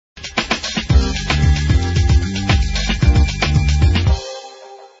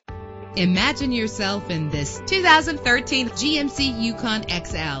Imagine yourself in this 2013 GMC Yukon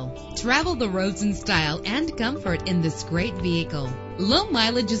XL. Travel the roads in style and comfort in this great vehicle. Low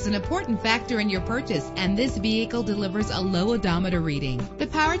mileage is an important factor in your purchase, and this vehicle delivers a low odometer reading. The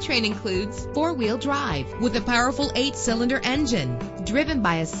powertrain includes four-wheel drive with a powerful 8-cylinder engine driven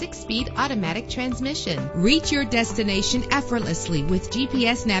by a 6-speed automatic transmission. Reach your destination effortlessly with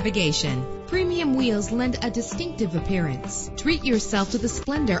GPS navigation. Premium wheels lend a distinctive appearance. Treat yourself to the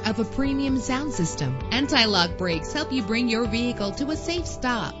splendor of a premium sound system. Anti-lock brakes help you bring your vehicle to a safe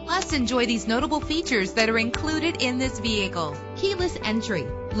stop. Plus, enjoy these notable features that are included in this vehicle: keyless entry,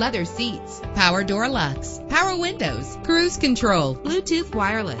 leather seats, power door locks, power windows, cruise control, Bluetooth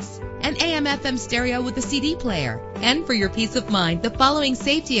wireless, an AM/FM stereo with a CD player. And for your peace of mind, the following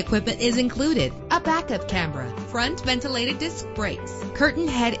safety equipment is included: a backup camera, front ventilated disc brakes, curtain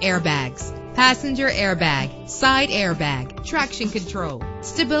head airbags, passenger airbag, side airbag, traction control,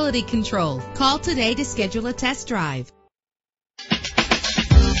 stability control. Call today to schedule a test drive.